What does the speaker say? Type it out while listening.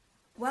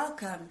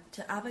Welcome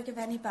to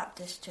Abergavenny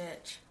Baptist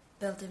Church,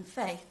 building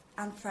faith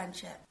and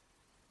friendship.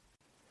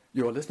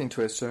 You're listening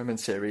to a sermon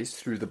series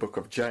through the book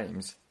of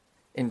James,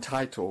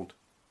 entitled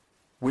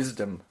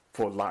Wisdom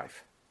for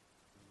Life.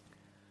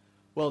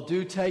 Well,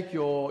 do take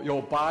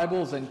your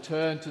Bibles and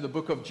turn to the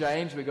book of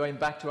James. We're going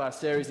back to our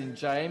series in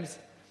James.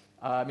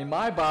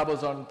 My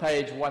Bible's on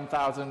page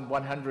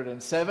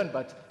 1107,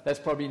 but that's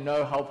probably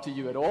no help to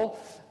you at all.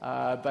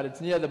 But it's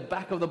near the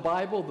back of the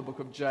Bible, the book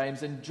of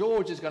James, and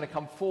George is going to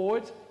come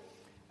forward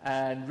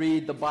and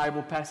read the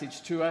Bible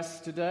passage to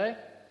us today.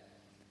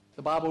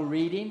 The Bible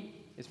reading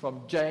is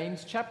from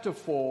James chapter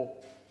 4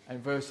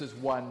 and verses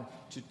 1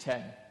 to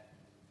 10.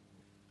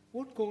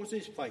 What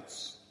causes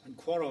fights and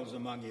quarrels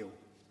among you?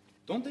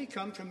 Don't they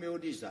come from your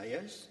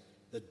desires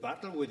that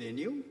battle within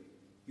you?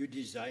 You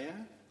desire,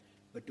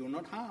 but do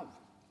not have.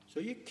 So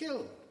you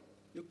kill.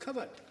 You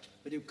covet,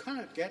 but you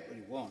cannot get what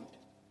you want.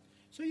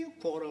 So you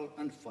quarrel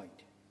and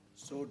fight.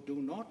 So do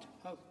not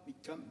have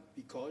become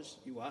because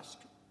you ask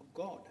of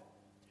God.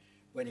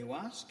 When you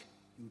ask,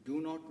 you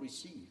do not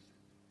receive,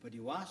 but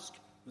you ask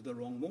with the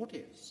wrong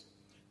motives,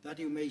 that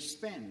you may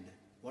spend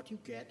what you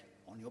get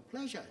on your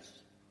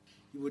pleasures.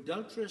 You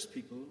adulterous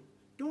people,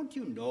 don't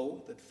you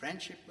know that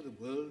friendship with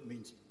the world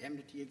means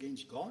enmity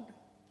against God?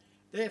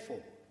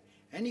 Therefore,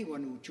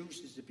 anyone who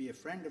chooses to be a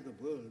friend of the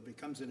world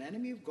becomes an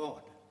enemy of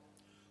God.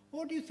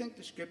 Or do you think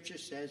the Scripture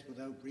says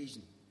without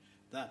reason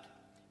that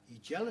he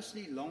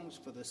jealously longs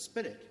for the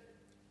Spirit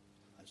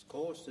as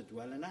cause to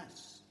dwell in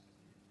us?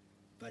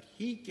 But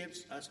he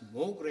gives us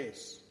more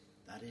grace.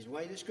 That is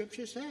why the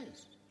Scripture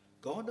says,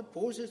 God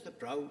opposes the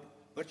proud,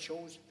 but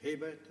shows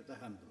favor to the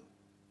humble.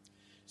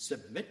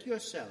 Submit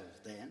yourselves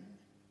then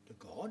to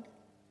God.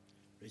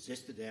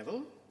 Resist the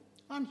devil,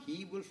 and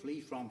he will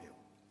flee from you.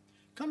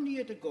 Come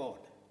near to God,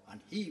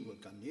 and he will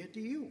come near to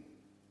you.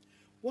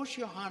 Wash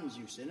your hands,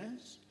 you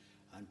sinners,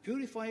 and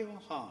purify your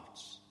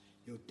hearts,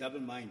 you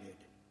double-minded.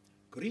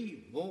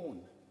 Grieve, mourn,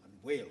 and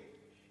wail.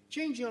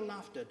 Change your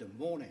laughter to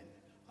mourning,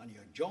 and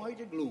your joy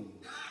to gloom.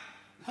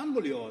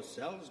 Humble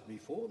yourselves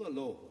before the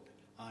Lord,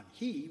 and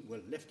he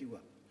will lift you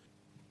up.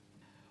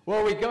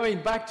 Well, we're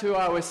going back to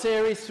our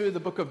series through the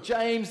book of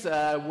James,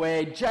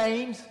 where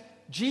James,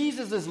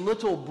 Jesus'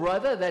 little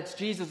brother, that's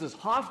Jesus'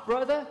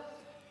 half-brother,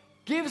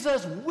 gives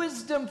us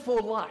wisdom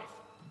for life,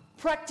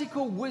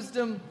 practical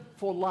wisdom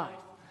for life.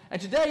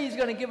 And today he's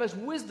going to give us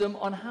wisdom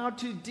on how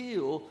to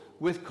deal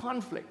with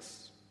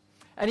conflicts.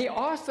 And he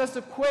asks us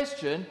a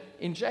question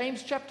in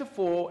James chapter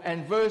 4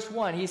 and verse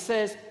 1. He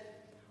says,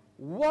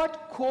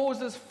 what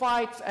causes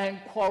fights and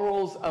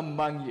quarrels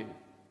among you?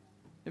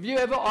 Have you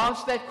ever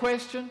asked that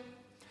question?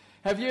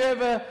 Have you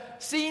ever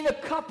seen a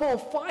couple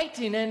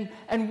fighting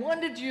and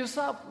wondered to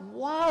yourself,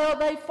 why are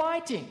they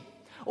fighting?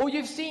 Or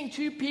you've seen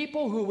two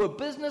people who were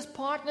business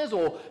partners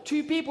or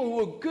two people who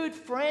were good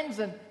friends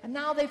and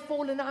now they've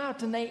fallen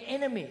out and they're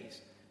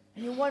enemies.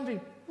 And you're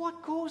wondering,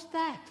 what caused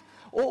that?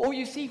 Or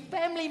you see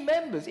family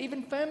members,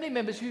 even family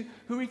members who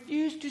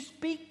refuse to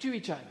speak to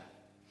each other.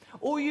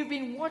 Or you've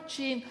been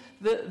watching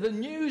the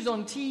news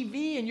on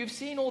TV and you've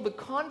seen all the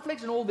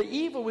conflicts and all the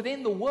evil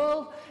within the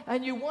world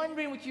and you're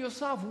wondering with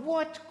yourself,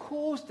 what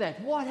caused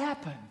that? What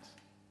happened?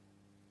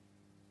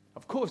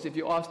 Of course, if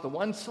you ask the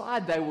one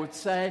side, they would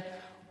say,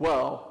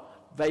 well,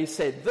 they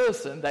said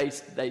this and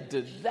they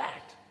did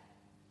that.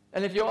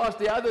 And if you ask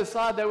the other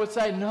side, they would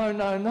say,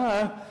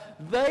 no,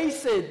 they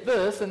said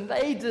this and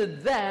they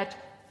did that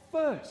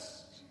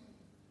first.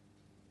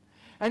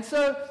 And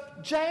so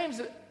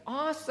James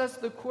asks us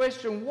the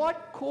question,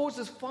 what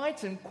causes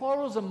fights and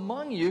quarrels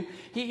among you?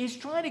 He's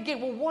trying to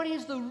get, what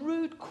is the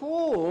root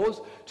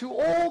cause to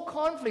all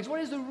conflicts?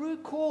 What is the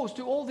root cause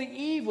to all the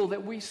evil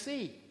that we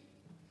see?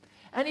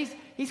 And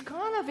he's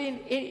kind of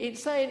in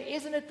saying,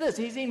 isn't it this?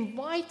 He's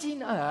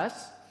inviting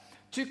us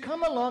to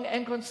come along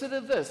and consider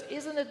this.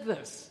 Isn't it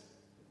this?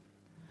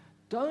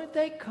 Don't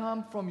they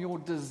come from your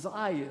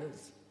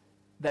desires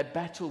that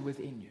battle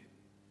within you?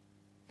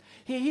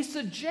 He's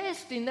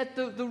suggesting that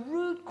the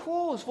root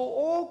cause for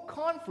all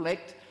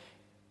conflict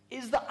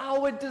is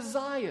our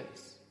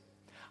desires.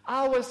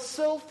 Our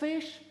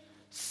selfish,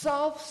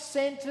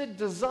 self-centered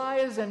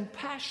desires and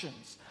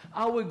passions.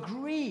 Our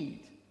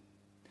greed.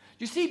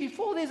 You see,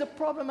 before there's a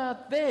problem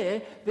out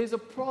there, there's a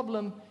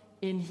problem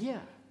in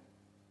here.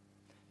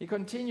 He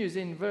continues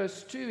in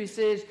verse 2, he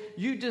says,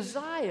 you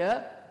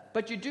desire,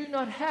 but you do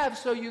not have,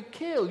 so you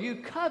kill. You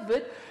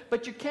covet,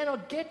 but you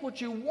cannot get what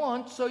you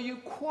want, so you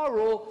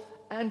quarrel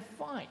and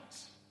fight.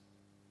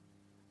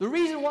 The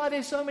reason why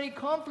there's so many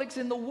conflicts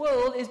in the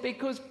world is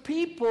because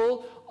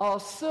people are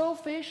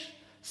selfish,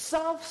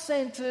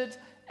 self-centered,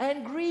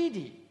 and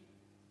greedy.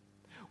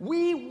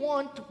 We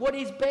want what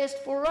is best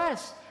for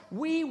us.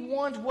 We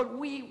want what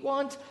we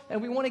want,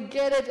 and we want to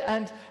get it,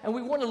 and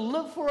we want to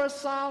live for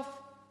ourselves.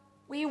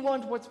 We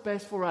want what's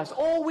best for us.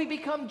 Or we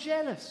become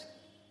jealous.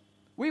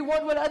 We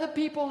want what other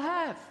people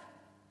have.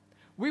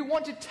 We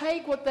want to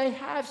take what they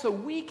have so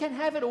we can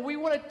have it, or we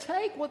want to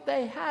take what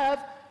they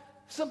have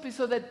simply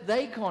so that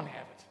they can't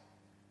have it.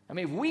 I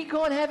mean, if we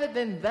can't have it,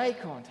 then they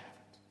can't have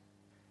it.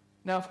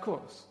 Now, of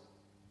course,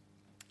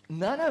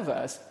 none of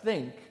us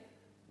think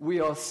we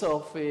are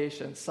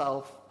selfish and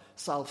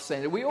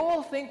self-centered. We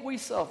all think we're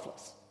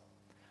selfless.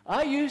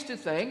 I used to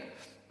think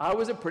I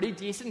was a pretty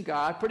decent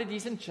guy, pretty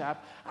decent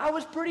chap. I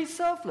was pretty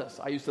selfless.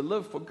 I used to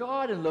live for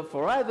God and live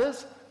for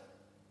others.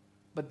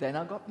 But then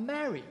I got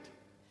married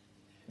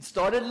and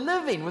started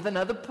living with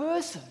another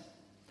person.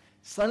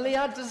 Suddenly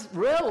I just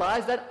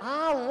realized that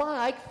I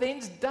like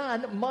things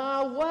done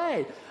my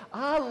way.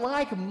 I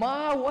like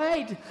my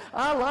way.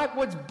 I like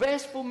what's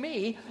best for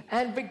me.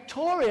 And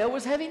Victoria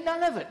was having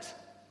none of it.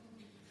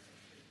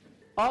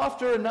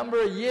 After a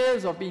number of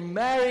years of being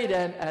married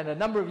and a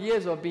number of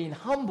years of being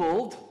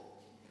humbled,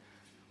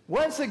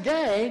 once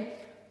again,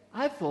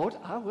 I thought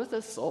I was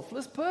a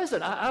selfless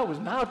person. I was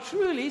now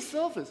truly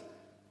selfless.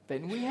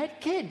 Then we had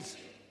kids.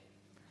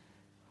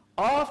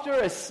 After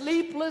a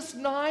sleepless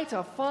night,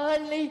 I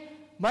finally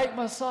made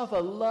myself a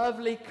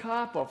lovely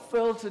cup of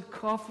filtered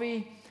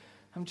coffee.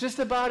 I'm just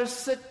about to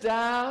sit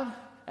down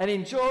and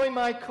enjoy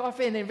my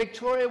coffee, and then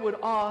Victoria would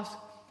ask,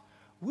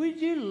 "Would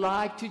you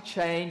like to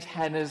change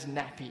Hannah's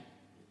nappy?"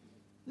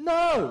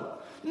 No,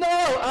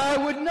 I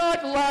would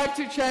not like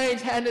to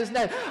change Hannah's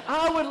nappy.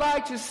 I would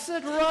like to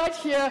sit right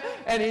here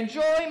and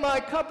enjoy my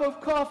cup of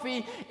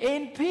coffee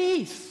in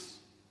peace.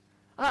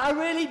 I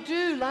really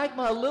do like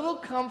my little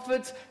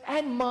comforts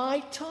and my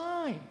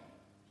time.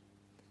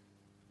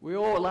 We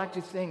all like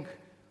to think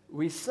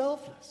we're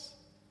selfless,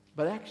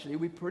 but actually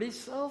we're pretty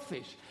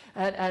selfish.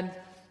 And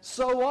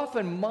so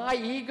often my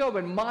ego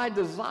and my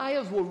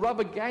desires will rub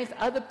against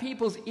other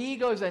people's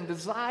egos and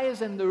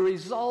desires, and the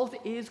result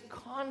is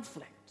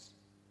conflict.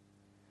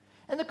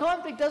 And the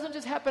conflict doesn't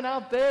just happen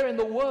out there in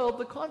the world,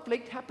 the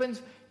conflict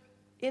happens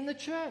in the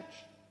church.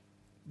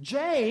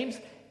 James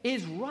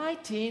is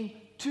writing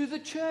to the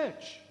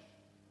church.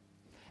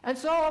 And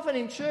so often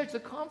in church, the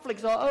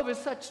conflicts are over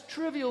such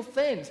trivial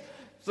things.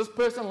 This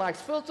person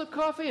likes filter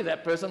coffee,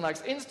 that person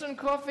likes instant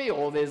coffee,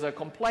 or there's a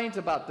complaint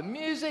about the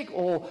music,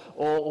 or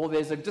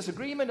there's a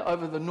disagreement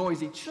over the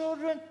noisy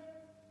children.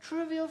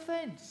 Trivial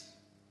things.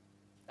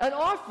 And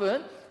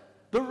often,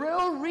 the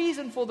real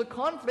reason for the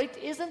conflict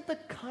isn't the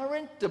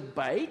current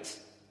debate,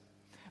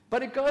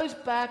 but it goes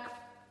back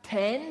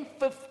 10,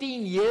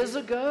 15 years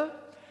ago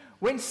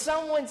when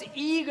someone's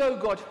ego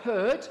got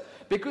hurt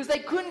because they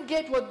couldn't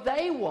get what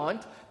they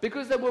want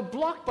because they were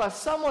blocked by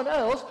someone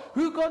else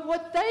who got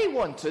what they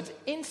wanted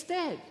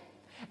instead.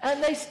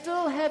 And they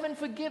still haven't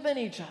forgiven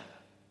each other.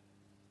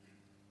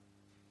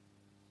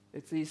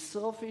 It's these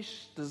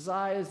selfish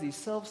desires, these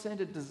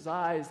self-centered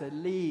desires that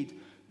lead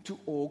to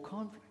all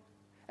conflict.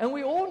 And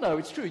we all know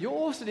it's true. You're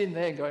all sitting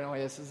there going, "Oh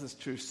yes, this is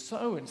true.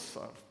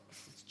 So-and-so.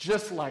 It's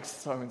just like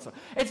so-and-so."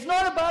 It's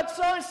not about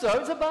so-and-so.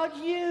 It's about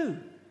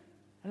you.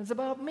 And it's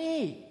about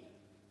me.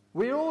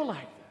 We're all like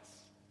this.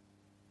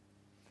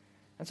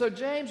 And so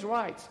James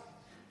writes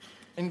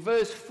in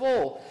verse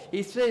 4,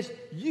 he says,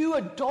 "You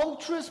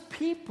adulterous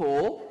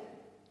people,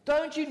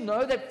 don't you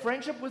know that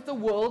friendship with the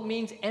world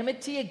means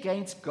enmity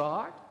against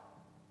God?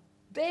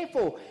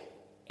 Therefore,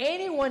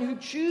 anyone who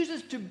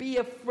chooses to be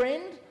a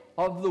friend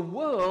of the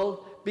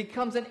world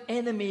becomes an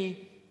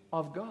enemy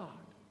of God."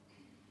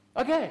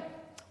 Okay,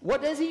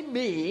 what does he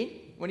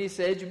mean when he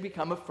says you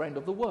become a friend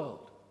of the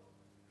world?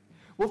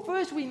 Well,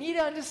 first we need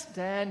to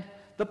understand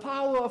the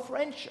power of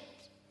friendships.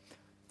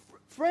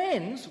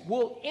 Friends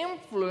will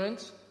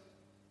influence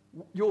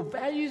your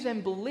values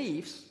and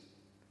beliefs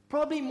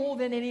probably more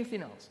than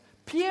anything else.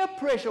 Peer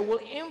pressure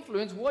will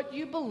influence what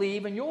you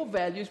believe and your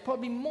values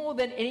probably more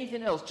than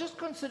anything else. Just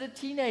consider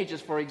teenagers,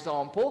 for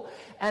example,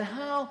 and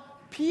how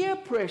peer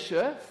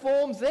pressure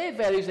forms their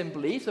values and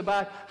beliefs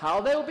about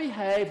how they'll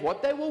behave,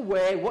 what they will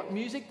wear, what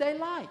music they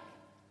like.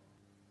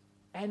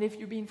 And if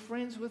you've been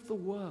friends with the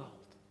world,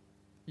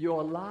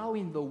 you're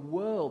allowing the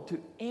world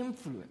to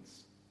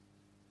influence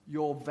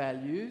your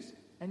values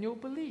and your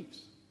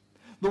beliefs.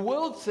 The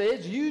world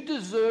says you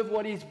deserve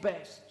what is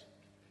best.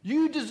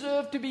 You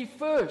deserve to be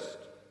first.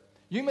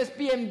 You must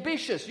be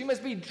ambitious. You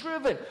must be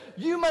driven.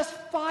 You must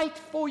fight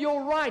for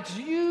your rights.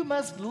 You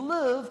must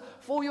live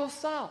for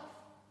yourself.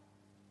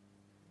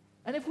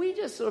 And if we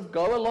just sort of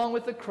go along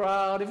with the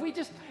crowd, if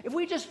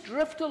we just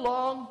drift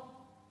along,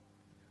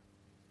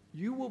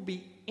 you will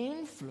be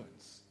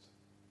influenced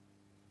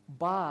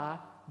by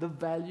the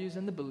values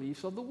and the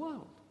beliefs of the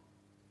world.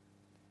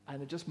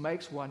 And it just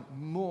makes one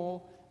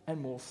more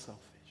and more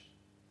selfish.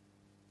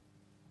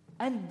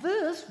 And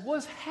this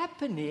was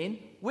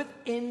happening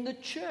within the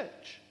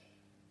church.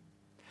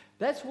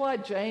 That's why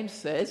James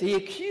says, he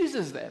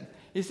accuses them.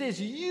 He says,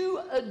 "You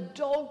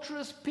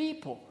adulterous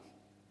people."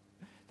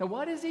 Now,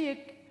 why does he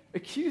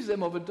accuse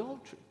them of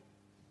adultery?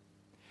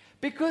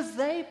 Because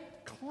they're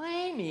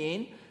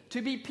claiming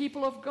to be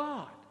people of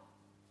God,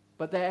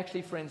 but they're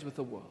actually friends with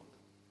the world.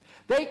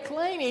 They're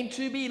claiming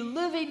to be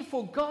living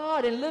for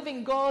God and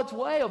living God's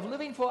way of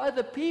living for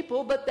other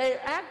people, but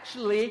they're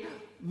actually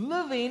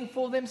living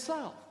for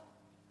themselves.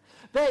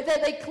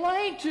 They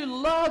claim to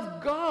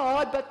love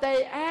God, but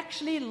they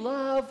actually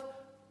love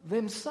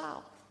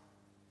themselves.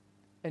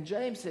 And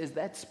James says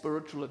that's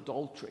spiritual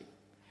adultery.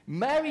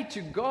 Married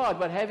to God,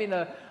 but having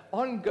an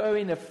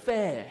ongoing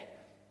affair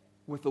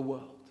with the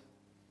world.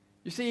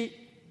 You see,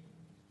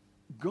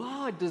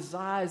 God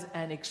desires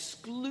an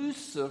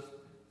exclusive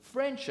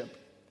friendship.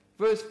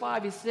 Verse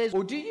 5, he says,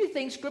 or do you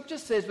think Scripture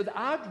says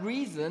without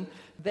reason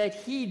that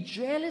he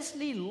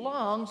jealously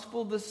longs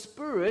for the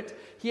Spirit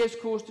he has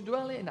caused to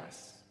dwell in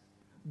us?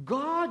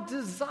 God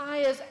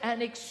desires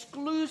an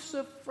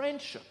exclusive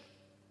friendship.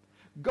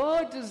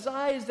 God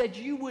desires that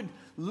you would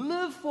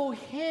live for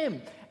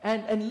him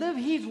and live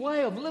his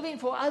way of living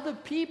for other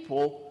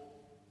people,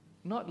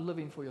 not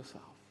living for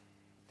yourself.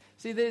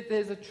 See,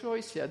 there's a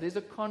choice here. There's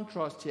a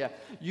contrast here.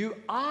 You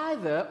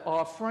either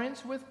are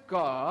friends with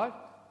God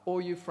or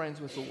you're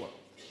friends with the world.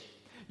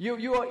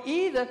 You are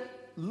either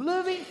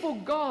living for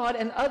God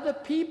and other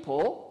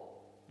people,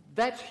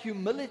 that's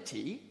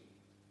humility,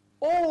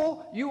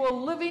 or you are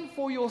living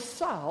for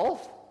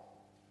yourself,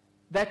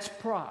 that's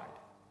pride.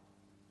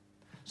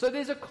 So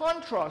there's a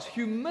contrast,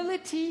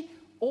 humility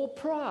or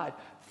pride.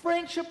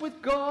 Friendship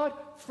with God,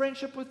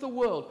 friendship with the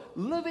world.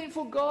 Living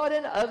for God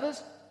and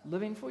others,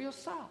 living for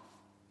yourself.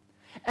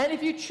 And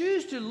if you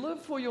choose to live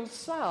for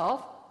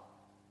yourself,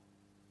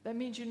 that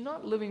means you're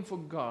not living for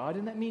God,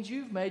 and that means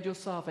you've made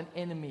yourself an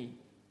enemy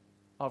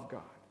of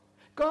God.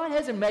 God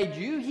hasn't made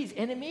you his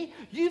enemy.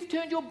 You've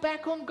turned your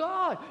back on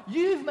God.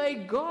 You've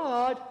made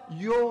God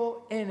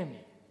your enemy.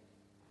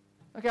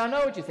 Okay, I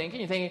know what you're thinking.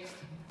 You're thinking,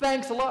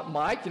 thanks a lot,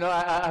 Mike. You know,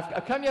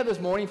 I've come here this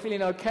morning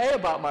feeling okay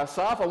about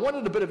myself. I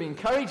wanted a bit of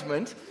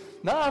encouragement.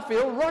 Now I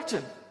feel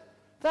rotten.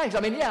 Thanks.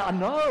 I mean, yeah, I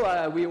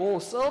know we're all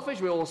selfish.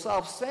 We're all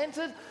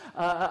self-centered.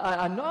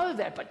 I know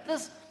that. But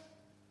this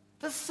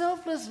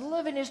selfless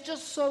living is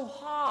just so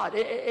hard.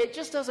 It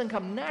just doesn't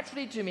come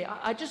naturally to me.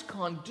 I just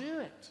can't do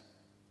it.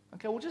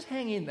 Okay, well, just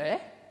hang in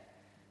there.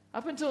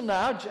 Up until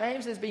now,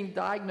 James has been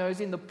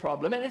diagnosing the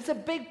problem, and it's a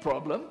big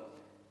problem.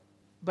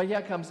 But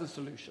here comes the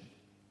solution.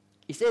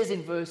 He says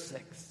in verse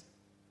 6,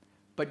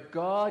 but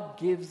God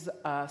gives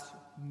us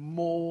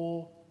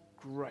more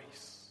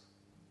grace.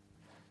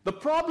 The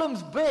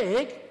problem's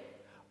big,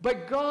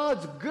 but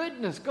God's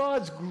goodness,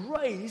 God's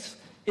grace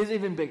is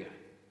even bigger.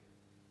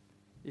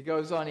 He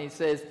goes on, he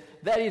says,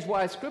 that is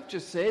why Scripture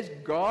says,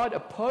 God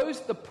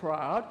opposed the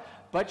proud,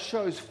 but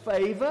shows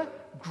favor,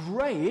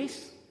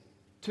 grace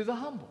to the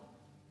humble.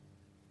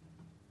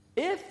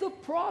 If the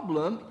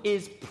problem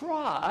is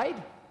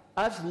pride,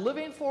 us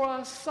living for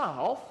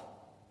ourselves,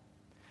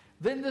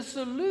 then the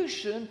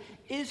solution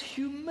is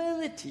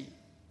humility,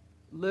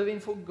 living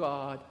for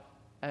God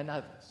and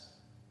others.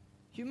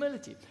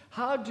 Humility.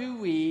 How do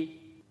we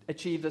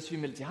achieve this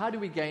humility? How do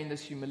we gain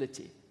this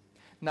humility?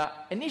 Now,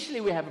 initially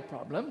we have a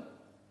problem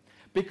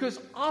because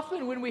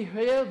often when we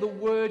hear the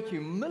word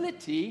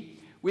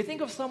humility, we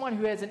think of someone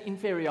who has an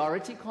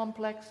inferiority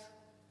complex,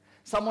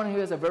 someone who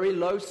has a very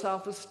low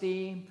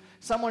self-esteem,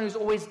 someone who's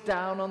always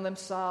down on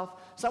themselves,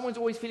 someone who's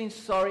always feeling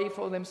sorry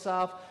for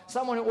themselves,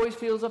 someone who always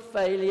feels a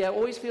failure,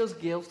 always feels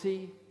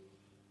guilty.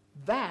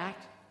 That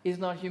is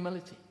not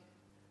humility.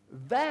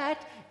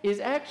 That is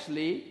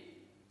actually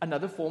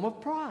another form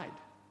of pride.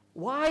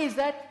 Why is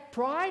that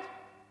pride?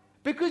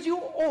 Because you're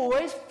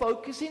always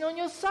focusing on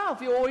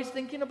yourself. You're always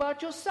thinking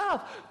about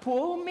yourself.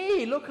 Poor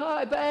me. Look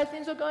how bad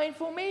things are going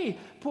for me.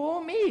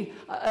 Poor me.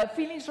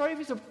 Feeling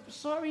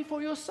sorry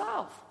for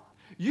yourself.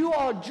 You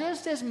are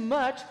just as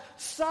much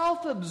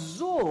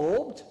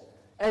self-absorbed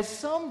as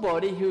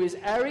somebody who is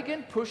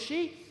arrogant,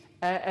 pushy,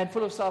 and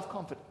full of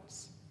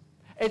self-confidence.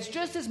 It's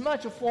just as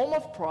much a form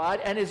of pride,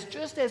 and it's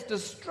just as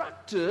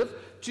destructive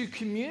to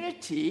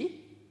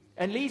community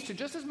and leads to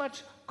just as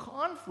much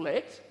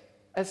conflict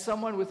as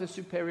someone with a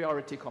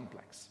superiority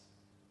complex.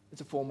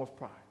 It's a form of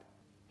pride.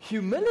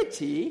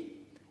 Humility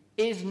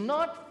is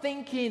not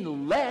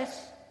thinking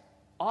less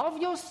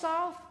of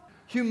yourself.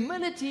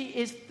 Humility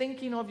is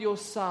thinking of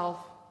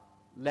yourself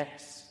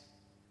less.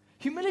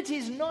 Humility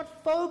is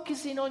not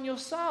focusing on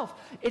yourself.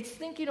 It's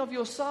thinking of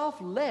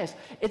yourself less.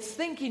 It's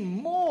thinking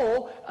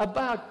more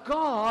about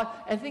God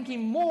and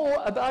thinking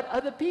more about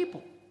other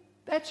people.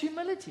 That's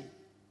humility.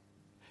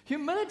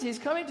 Humility is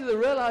coming to the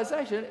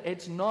realization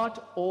it's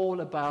not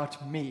all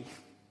about me.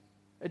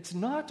 It's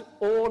not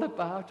all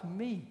about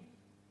me.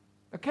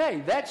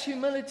 Okay, that's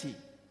humility.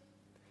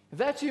 If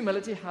that's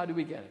humility, how do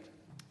we get it?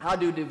 How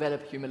do we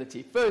develop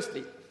humility?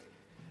 Firstly,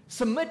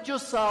 submit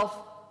yourself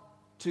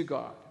to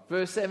God.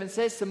 Verse 7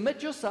 says,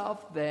 submit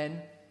yourself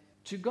then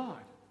to God.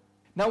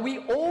 Now, we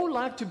all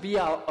like to be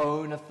our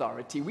own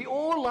authority. We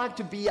all like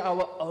to be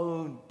our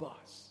own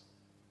boss.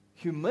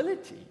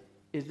 Humility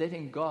is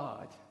letting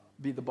God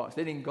be the boss,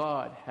 letting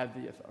God have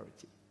the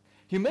authority.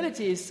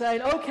 Humility is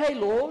saying, okay,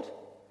 Lord,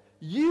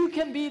 you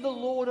can be the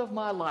Lord of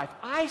my life.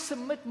 I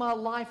submit my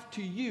life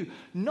to you.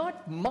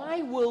 Not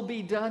my will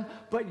be done,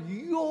 but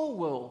your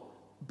will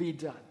be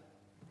done.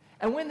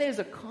 And when there's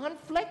a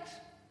conflict,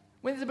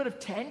 when there's a bit of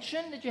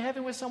tension that you're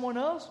having with someone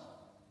else,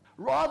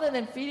 rather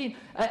than feeling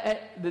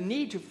the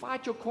need to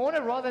fight your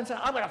corner, rather than saying,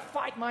 I'm going to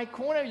fight my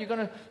corner, you're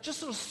going to just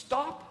sort of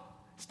stop,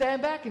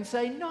 stand back and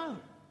say, no,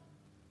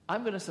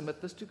 I'm going to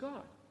submit this to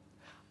God.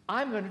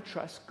 I'm going to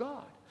trust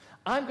God.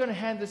 I'm going to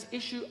hand this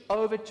issue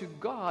over to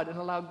God and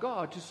allow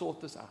God to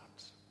sort this out.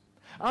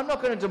 I'm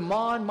not going to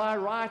demand my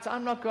rights.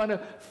 I'm not going to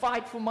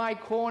fight for my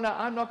corner.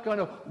 I'm not going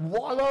to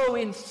wallow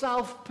in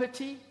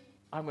self-pity.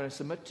 I'm going to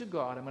submit to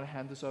God. I'm going to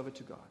hand this over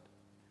to God.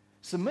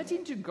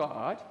 Submitting to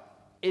God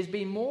is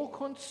being more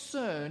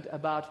concerned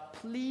about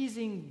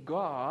pleasing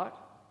God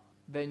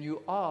than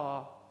you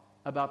are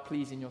about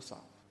pleasing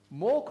yourself.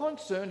 More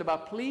concerned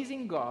about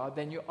pleasing God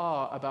than you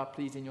are about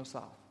pleasing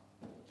yourself.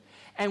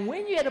 And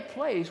when you're at a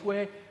place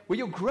where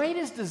your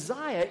greatest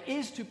desire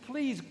is to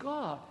please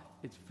God,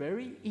 it's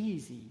very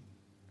easy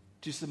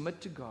to submit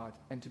to God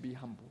and to be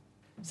humble.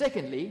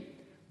 Secondly,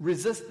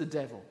 resist the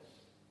devil.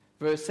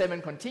 Verse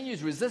 7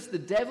 continues, resist the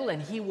devil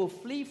and he will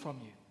flee from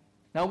you.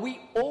 Now we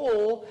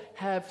all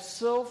have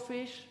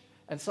selfish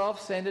and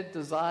self-centered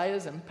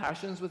desires and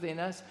passions within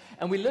us,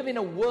 and we live in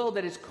a world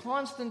that is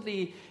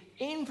constantly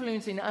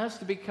influencing us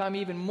to become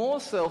even more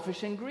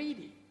selfish and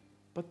greedy.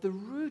 But the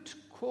root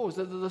cause,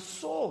 the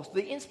source,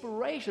 the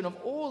inspiration of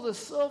all the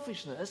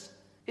selfishness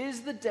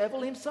is the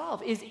devil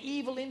himself, is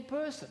evil in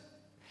person.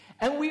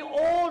 And we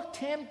all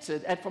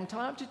tempted from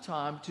time to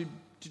time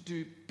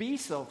to be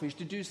selfish,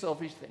 to do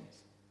selfish things.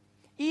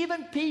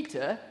 Even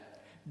Peter,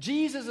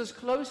 Jesus'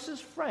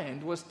 closest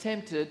friend, was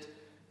tempted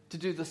to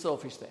do the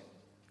selfish thing.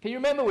 Can you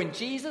remember when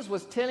Jesus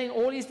was telling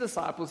all his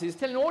disciples,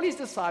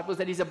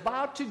 that he's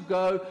about to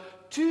go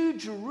to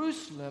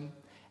Jerusalem,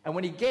 and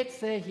when he gets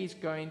there, he's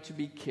going to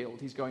be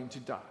killed. He's going to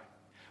die.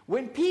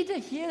 When Peter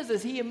hears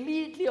this, he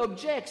immediately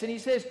objects, and he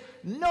says,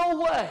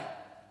 no way!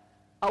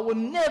 I will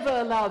never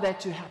allow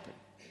that to happen.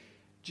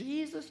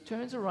 Jesus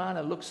turns around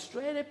and looks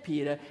straight at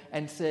Peter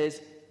and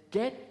says,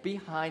 get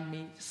behind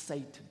me,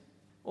 Satan.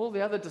 All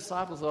the other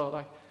disciples are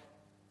like,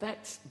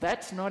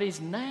 that's not his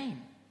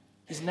name.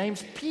 His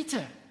name's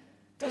Peter.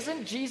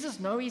 Doesn't Jesus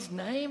know his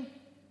name?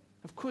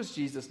 Of course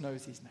Jesus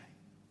knows his name.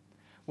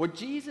 What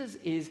Jesus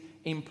is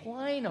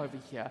implying over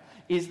here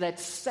is that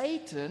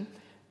Satan,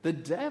 the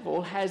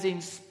devil, has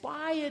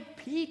inspired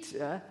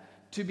Peter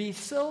to be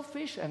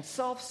selfish and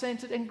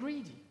self-centered and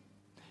greedy.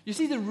 You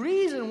see, the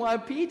reason why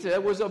Peter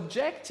was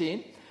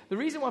objecting, the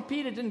reason why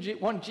Peter didn't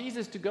want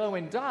Jesus to go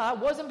and die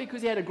wasn't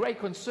because he had a great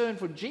concern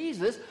for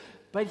Jesus,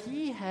 but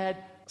he had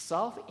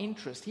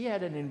self-interest. He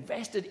had an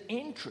invested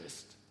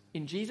interest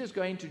in Jesus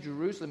going to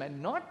Jerusalem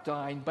and not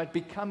dying, but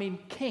becoming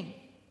king,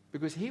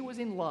 because he was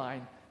in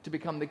line to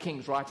become the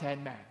king's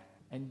right-hand man.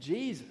 And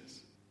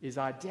Jesus is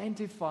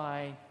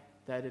identifying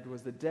that it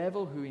was the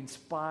devil who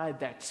inspired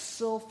that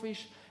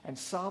selfish and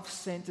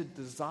self-centered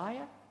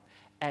desire,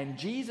 and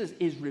Jesus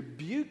is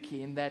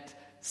rebuking that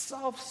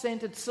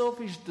self-centered,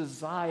 selfish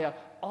desire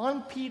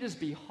on Peter's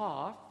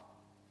behalf,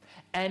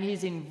 and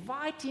he's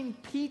inviting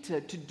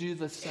Peter to do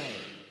the same.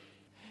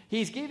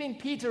 He's giving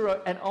Peter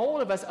and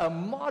all of us a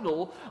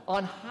model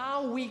on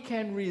how we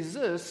can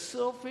resist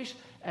selfish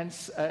and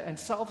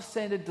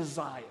self-centered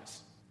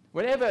desires.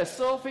 Whenever a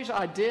selfish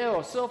idea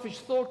or selfish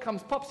thought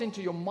pops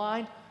into your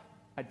mind,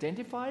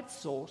 identify its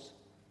source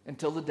and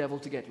tell the devil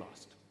to get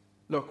lost.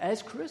 Look,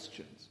 as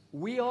Christians,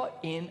 we are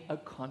in a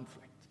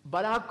conflict.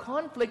 But our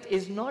conflict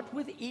is not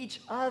with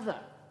each other.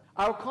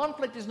 Our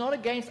conflict is not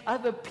against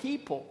other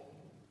people.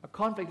 Our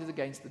conflict is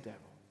against the devil.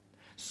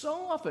 So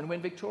often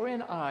when Victoria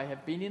and I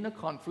have been in a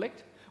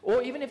conflict,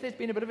 or even if there's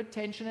been a bit of a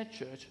tension at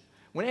church,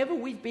 whenever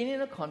we've been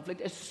in a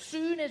conflict, as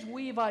soon as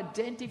we've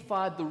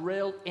identified the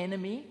real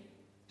enemy,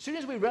 as soon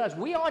as we realize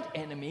we aren't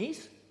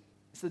enemies,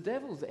 it's the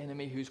devil's the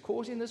enemy who's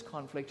causing this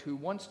conflict, who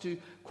wants to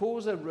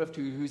cause a rift,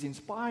 who's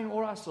inspiring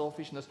all our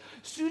selfishness.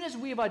 As soon as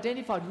we have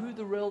identified who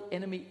the real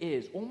enemy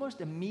is, almost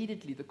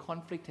immediately the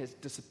conflict has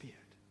disappeared.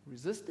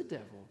 Resist the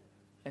devil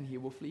and he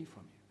will flee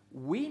from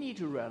you. We need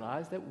to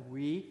realize that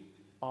we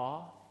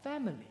are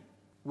family.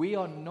 We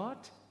are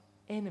not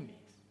enemies.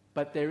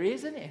 But there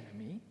is an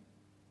enemy,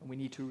 and we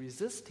need to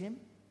resist him,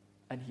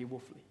 and he will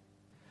flee.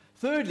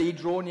 Thirdly,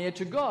 draw near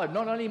to God.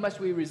 Not only must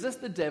we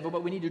resist the devil,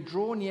 but we need to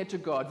draw near to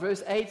God.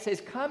 Verse 8 says,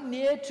 come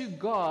near to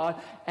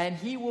God, and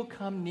he will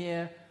come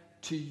near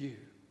to you.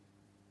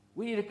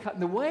 We need to come.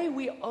 The way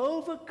we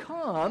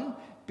overcome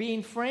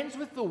being friends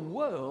with the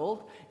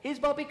world is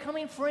by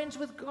becoming friends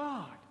with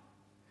God.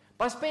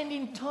 By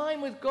spending time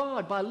with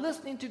God, by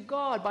listening to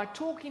God, by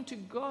talking to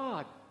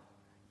God,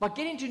 by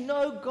getting to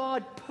know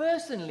God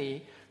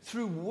personally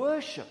through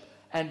worship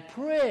and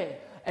prayer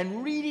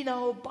and reading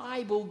our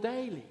Bible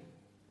daily.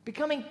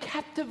 Becoming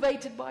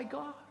captivated by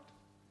God.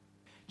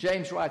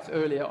 James writes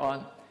earlier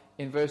on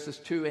in verses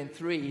 2 and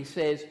 3, he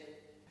says,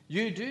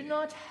 you do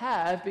not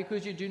have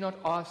because you do not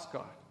ask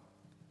God.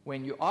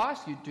 When you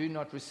ask, you do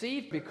not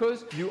receive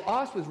because you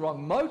ask with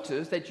wrong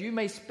motives, that you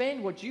may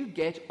spend what you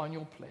get on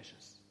your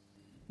pleasures.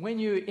 When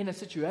you're in a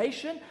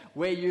situation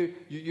where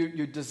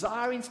you're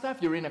desiring stuff,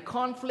 you're in a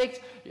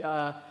conflict,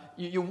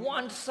 you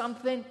want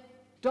something,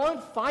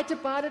 don't fight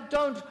about it,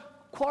 don't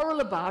quarrel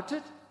about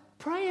it,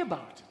 pray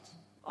about it.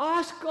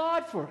 Ask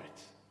God for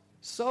it.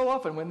 So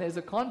often when there's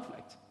a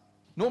conflict,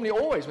 normally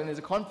always when there's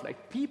a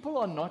conflict, people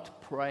are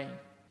not praying.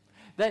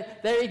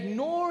 They're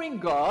ignoring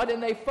God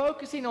and they're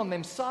focusing on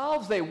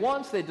themselves, their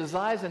wants, their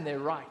desires, and their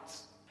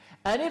rights.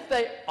 And if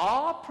they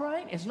are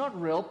praying, it's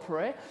not real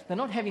prayer. They're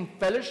not having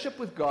fellowship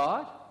with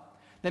God.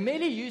 They're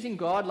merely using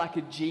God like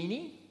a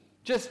genie.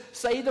 Just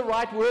say the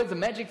right words, the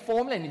magic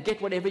formula, and you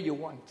get whatever you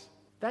want.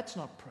 That's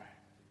not prayer.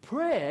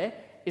 Prayer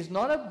is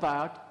not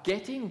about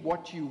getting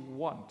what you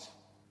want.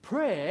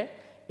 Prayer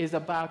is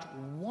about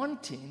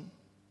wanting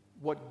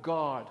what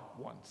God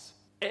wants.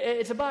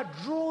 It's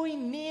about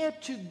drawing near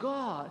to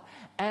God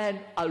and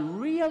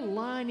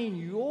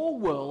realigning your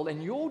will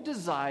and your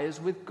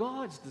desires with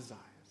God's desires.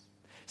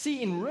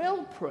 See, in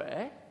real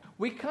prayer,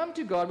 we come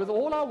to God with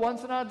all our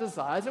wants and our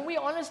desires, and we're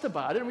honest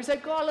about it, and we say,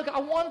 God, look, I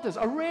want this.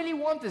 I really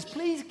want this.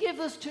 Please give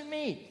this to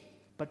me.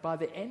 But by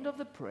the end of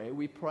the prayer,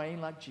 we're praying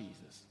like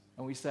Jesus,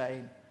 and we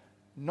say,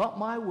 not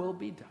my will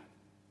be done,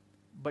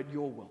 but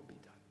your will be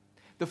done.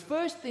 The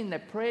first thing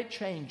that prayer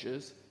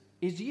changes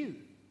is you.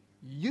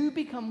 You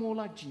become more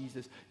like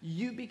Jesus.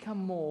 You become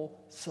more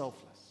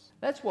selfless.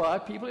 That's why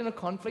people in a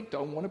conflict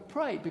don't want to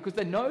pray, because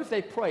they know if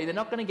they pray, they're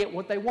not going to get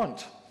what they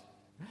want.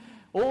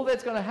 All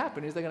that's going to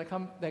happen is they're going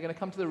to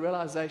come to the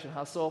realization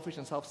how selfish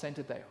and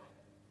self-centered they are.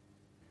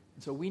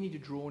 And so we need to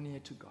draw near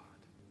to God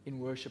in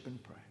worship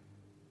and prayer.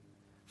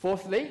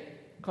 Fourthly,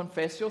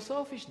 confess your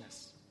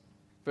selfishness.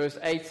 Verse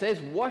 8 says,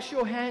 wash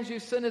your hands, you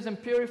sinners,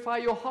 and purify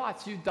your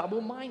hearts, you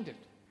double-minded.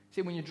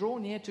 See, when you draw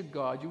near to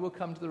God, you will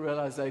come to the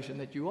realization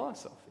that you are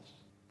selfish.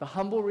 The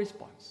humble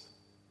response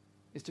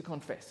is to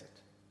confess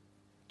it,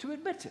 to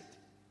admit it,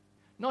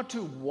 not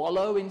to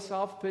wallow in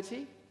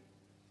self-pity,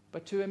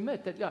 but to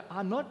admit that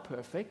I'm not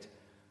perfect,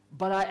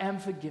 but I am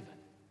forgiven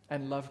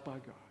and loved by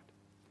God.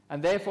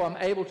 And therefore, I'm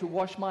able to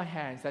wash my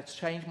hands. That's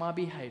changed my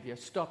behavior.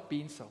 Stop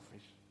being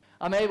selfish.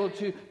 I'm able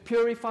to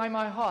purify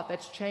my heart.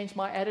 That's changed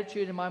my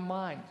attitude and my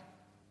mind.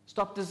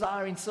 Stop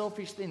desiring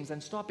selfish things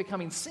and start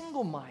becoming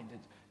single-minded,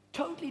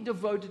 totally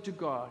devoted to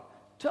God,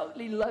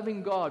 totally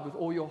loving God with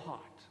all your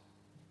heart.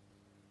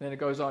 Then it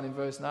goes on in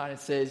verse 9. It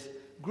says,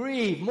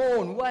 grieve,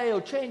 mourn, wail,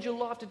 change your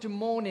laughter to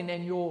mourning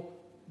and your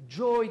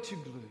joy to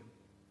gloom.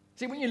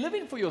 See, when you're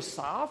living for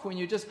yourself, when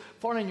you're just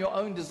following your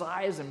own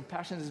desires and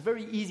passions, it's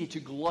very easy to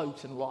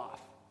gloat and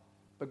laugh.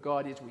 But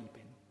God is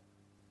weeping.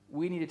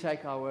 We need to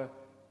take our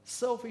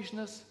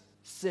selfishness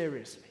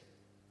seriously.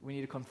 We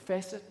need to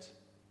confess it,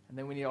 and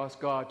then we need to ask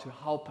God to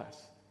help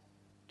us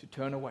to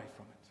turn away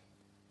from it.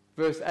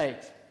 Verse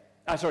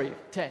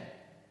 10.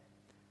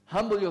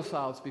 Humble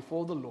yourselves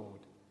before the Lord,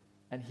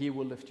 and he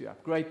will lift you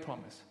up. Great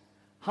promise.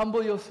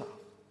 Humble yourself.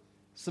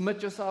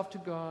 Submit yourself to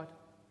God.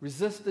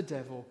 Resist the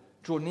devil.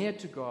 Draw near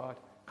to God,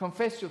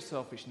 confess your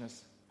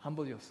selfishness,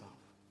 humble yourself,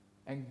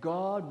 and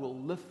God will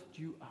lift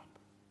you up.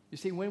 You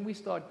see, when we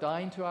start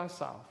dying to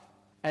ourselves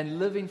and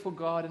living for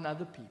God and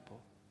other people,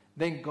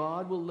 then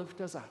God will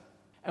lift us up,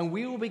 and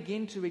we will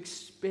begin to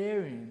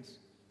experience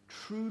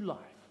true life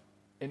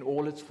in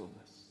all its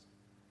fullness.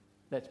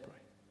 Let's pray.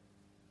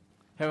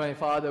 Heavenly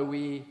Father,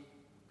 we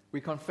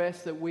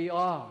confess that we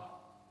are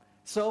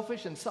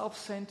selfish and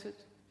self-centered,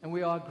 and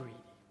we are greedy.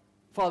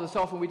 Father,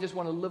 so often we just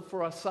want to live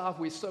for ourselves.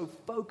 We're so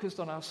focused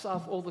on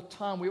ourselves all the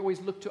time. We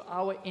always look to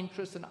our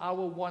interests and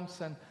our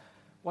wants and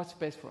what's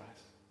best for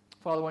us.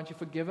 Father, won't you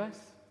forgive us?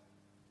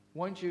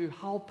 Won't you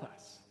help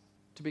us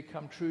to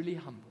become truly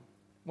humble?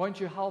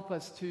 Won't you help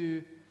us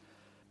to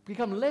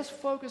become less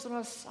focused on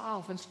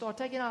ourselves and start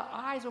taking our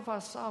eyes off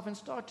ourselves and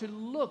start to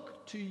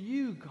look to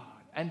you,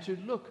 God, and to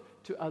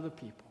look to other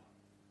people?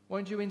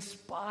 Won't you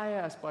inspire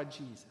us by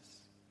Jesus?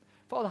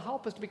 Father,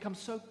 help us to become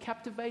so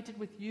captivated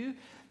with you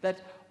that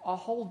our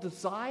whole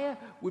desire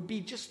would be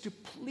just to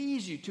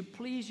please you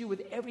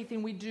with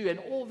everything we do, and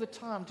all the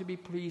time to be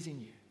pleasing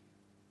you.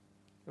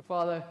 But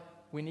Father,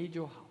 we need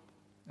your help.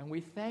 And we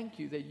thank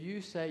you that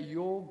you say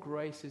your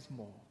grace is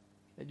more.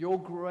 That your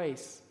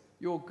grace,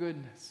 your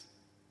goodness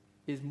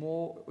is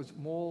more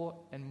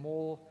and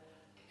more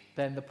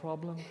than the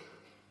problem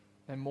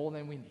and more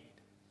than we need.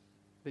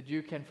 That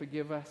you can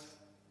forgive us.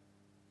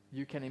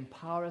 You can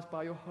empower us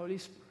by your Holy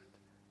Spirit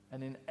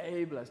and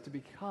enable us to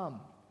become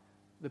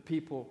the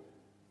people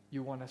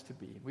you want us to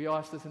be. We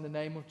ask this in the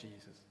name of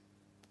Jesus.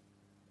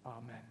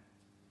 Amen.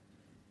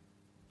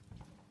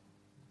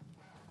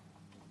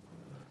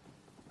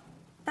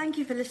 Thank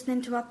you for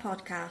listening to our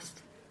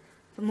podcast.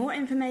 For more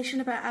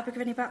information about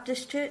Abergavenny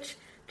Baptist Church,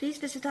 please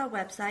visit our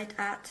website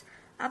at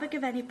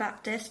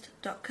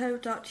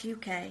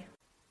abergavennybaptist.co.uk.